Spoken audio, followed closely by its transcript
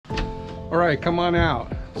All right, come on out.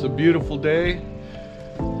 It's a beautiful day.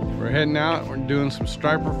 We're heading out. We're doing some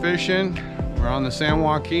striper fishing. We're on the San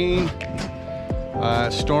Joaquin.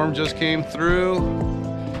 Storm just came through,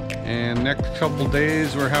 and next couple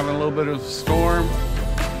days we're having a little bit of storm.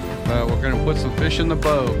 But we're gonna put some fish in the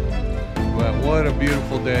boat. But what a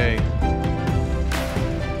beautiful day.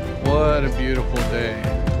 What a beautiful day.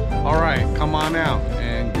 All right, come on out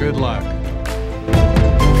and good luck.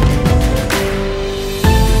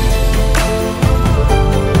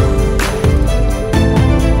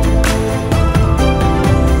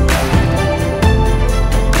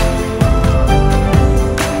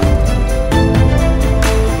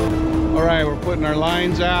 All right, we're putting our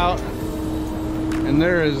lines out, and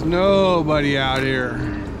there is nobody out here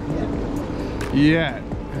yet.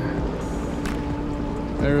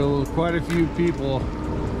 There were quite a few people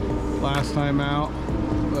last time out,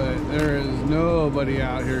 but there is nobody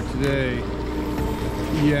out here today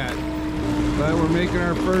yet. But we're making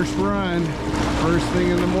our first run, first thing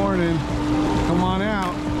in the morning. Come on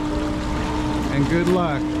out and good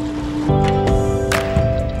luck.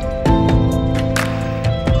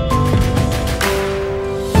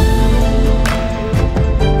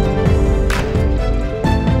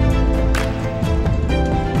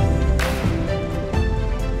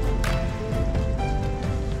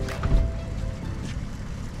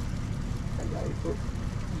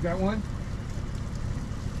 Got one?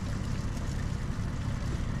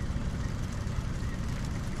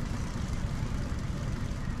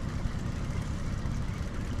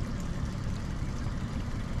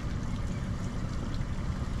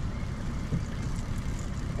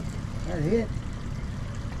 That hit.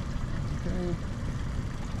 Okay.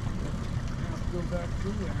 Let's go back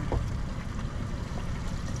through there.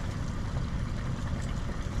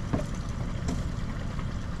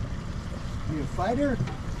 You a fighter?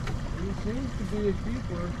 He seems to be a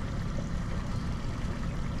keeper.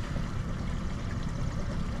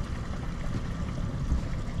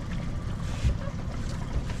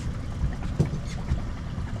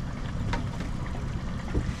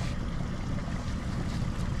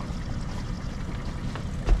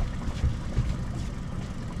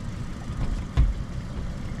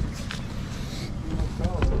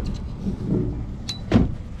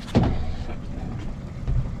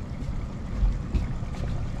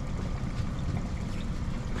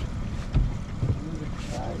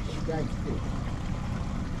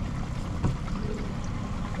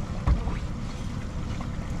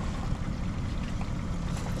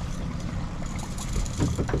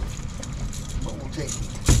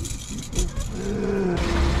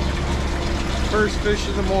 First fish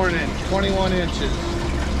of the morning, 21 inches.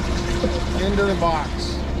 Into the box.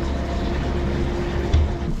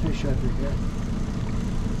 Fish under here.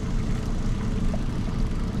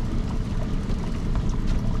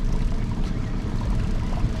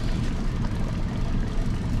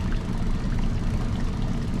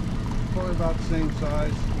 Probably about the same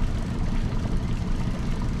size.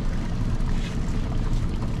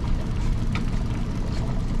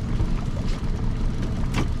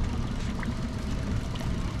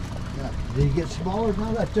 Did he get smaller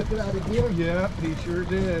now that I took it out of gear? Yeah, he sure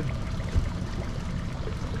did.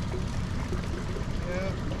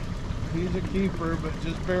 Yeah, he's a keeper, but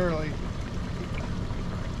just barely.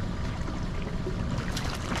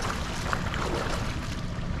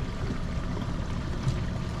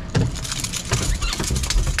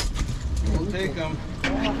 We'll take him.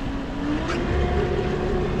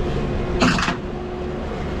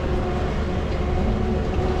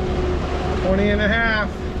 20 and a half.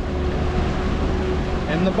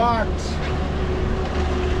 In the box.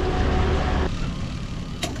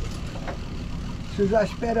 As soon as I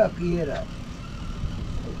sped up, he hit up.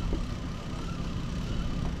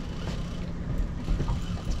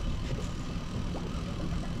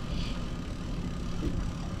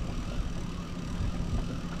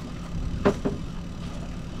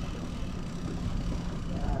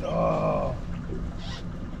 Oh,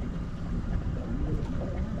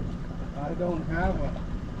 I don't have one.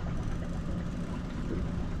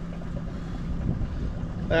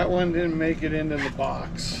 That one didn't make it into the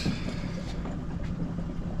box.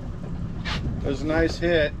 It was a nice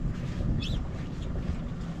hit.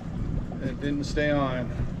 It didn't stay on.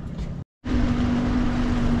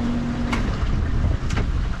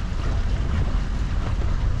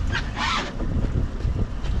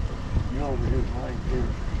 You're over his line too.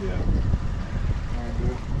 Yeah.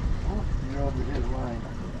 You're over his line.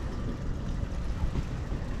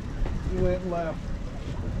 He went left.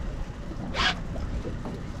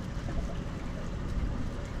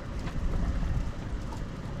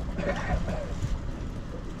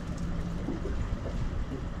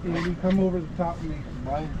 Andy, come over the top of me.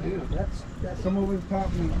 Mine too. That's Come over the top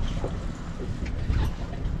of me.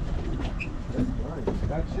 mine.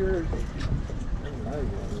 That's yours.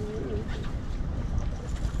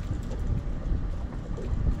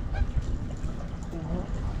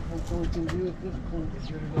 That's all we can do at this point.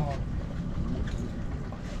 Get it off.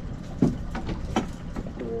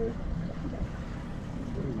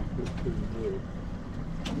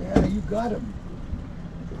 Yeah, you got him.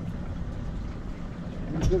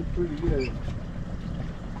 You did pretty good.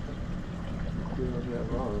 Doing that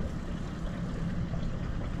wrong.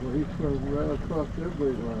 Well, he swerved right across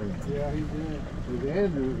everybody's line. Yeah, he did. With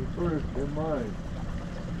Andrew first, then mine.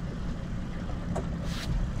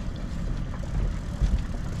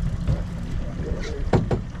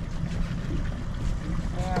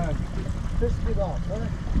 Pissed it off, huh?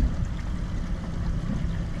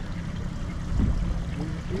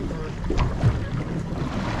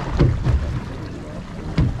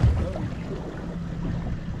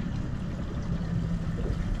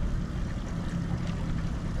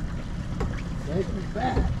 Nice and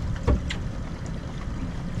fat.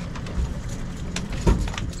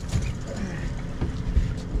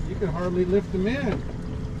 You can hardly lift them in.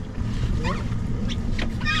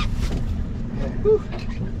 Whew.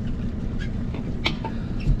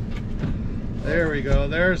 There we go.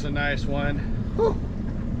 There's a nice one. Whew.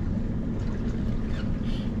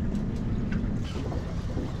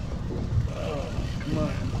 Come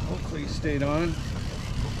on. Hopefully he stayed on.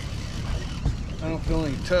 I don't feel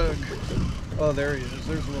any tug. Oh, there he is.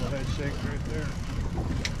 There's a little head shake right there.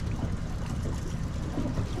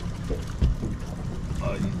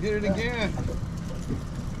 Oh, you did it again.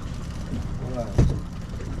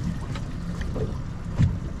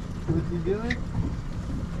 What's he doing?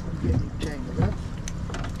 I'm getting tangled up.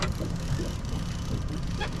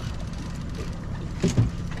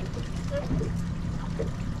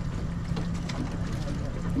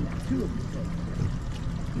 Two of them.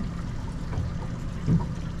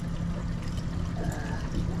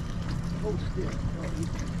 Oh, still.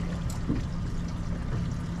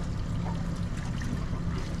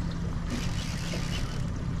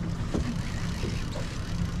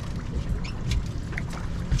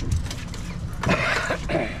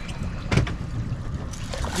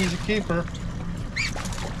 He's a keeper.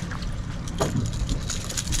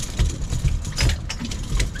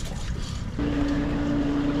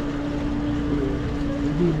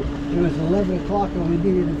 It was 11 o'clock and we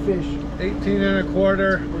needed a fish. 18 and a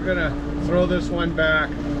quarter. We're gonna throw this one back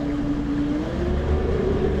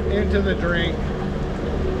into the drink.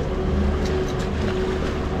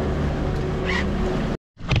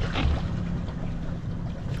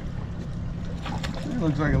 It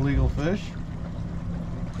looks like a legal fish.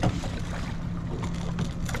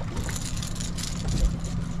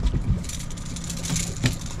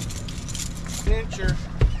 Incher.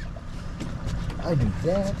 I do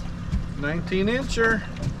that. 19 incher.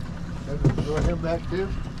 Throw him back too?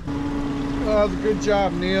 Oh, good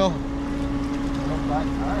job, Neil.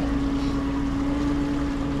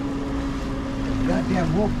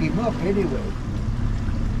 Goddamn woke him up anyway.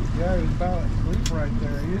 Yeah, he was about asleep right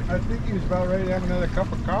there. I think he was about ready to have another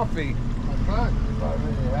cup of coffee. I thought he was about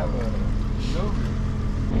ready to have a yogurt.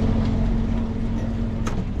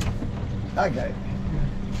 I got it.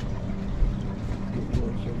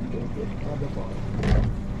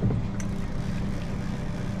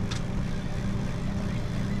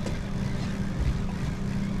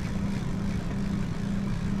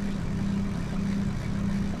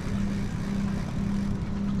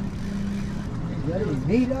 Is that any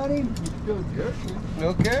meat on him? He's still jerking.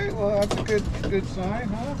 Okay, well that's a good sign,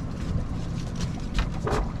 huh?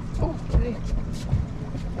 Oh, hey.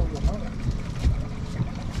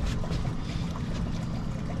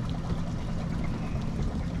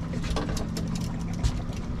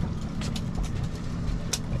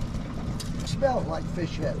 Smells like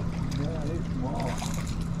fish head. Yeah, he's small.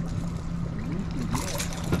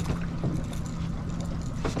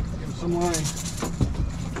 Give him some line.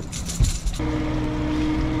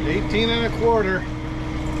 18 and a quarter.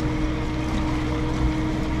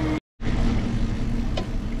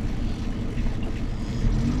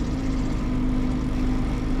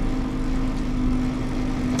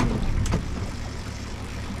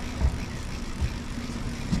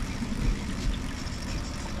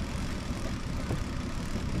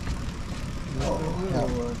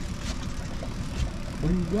 What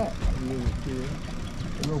do you got?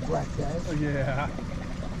 A little black guy. Oh, yeah,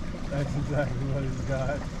 that's exactly what he's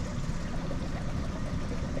got.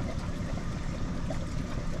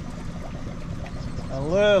 A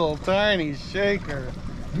little tiny shaker.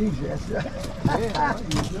 Jesus. Yeah,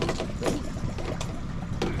 you do.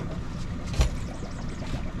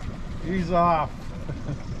 She's off.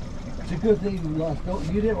 It's a good thing you lost.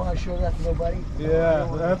 You didn't want to show that to nobody? Yeah,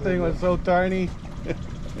 that thing was so tiny.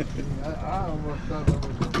 I almost thought it was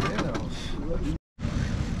a minnow.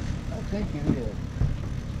 I think it is.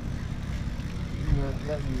 You know,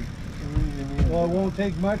 let me read him in. Well, it won't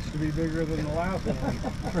take much to be bigger than the last one.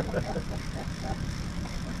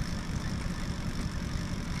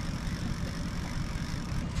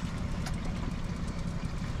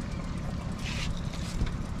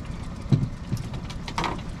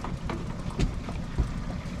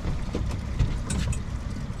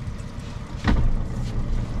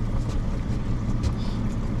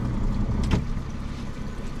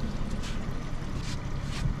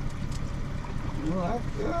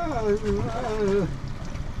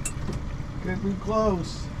 Could be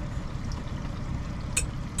close.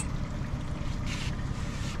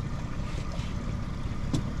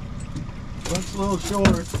 Looks a little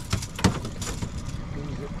short.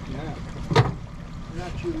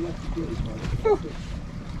 Not sure what to do.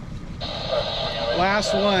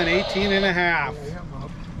 Last one, 18 and a half.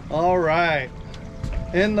 All right.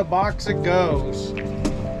 In the box it goes.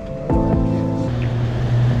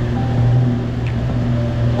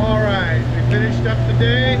 All right, we finished up the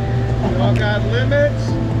day. We all got limits.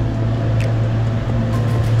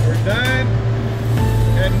 We're done.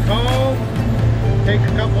 Heading home. Take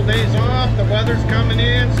a couple days off. The weather's coming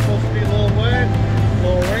in. It's supposed to be a little wet, a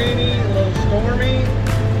little rainy, a little stormy.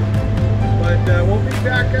 But we'll be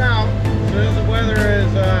back out as soon as the weather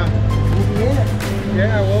is.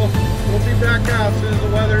 Yeah, we'll be back out as soon as the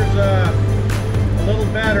weather's a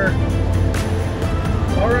little better.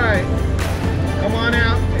 All right, come on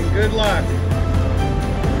out and good luck.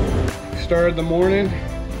 Started the morning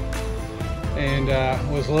and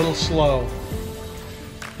was a little slow,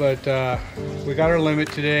 but we got our limit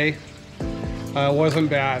today. Wasn't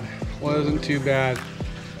bad, wasn't too bad.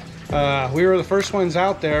 We were the first ones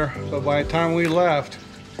out there, but by the time we left,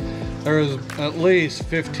 there was at least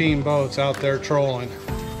 15 boats out there trolling.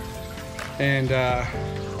 And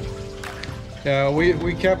yeah,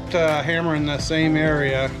 we kept hammering the same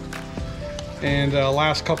area. And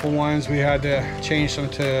last couple ones we had to change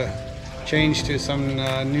to some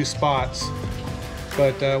new spots.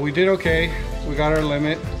 But we did okay. We got our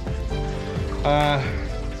limit.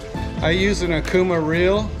 I use an Akuma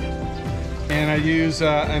reel. And I use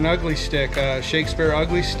an ugly stick, a Shakespeare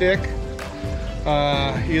ugly stick,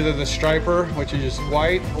 either the striper, which is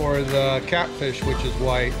white, or the catfish, which is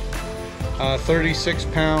white.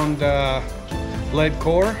 36-pound lead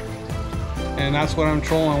core, and that's what I'm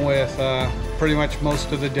trolling with pretty much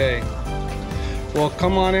most of the day. Well,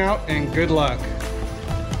 come on out and good luck.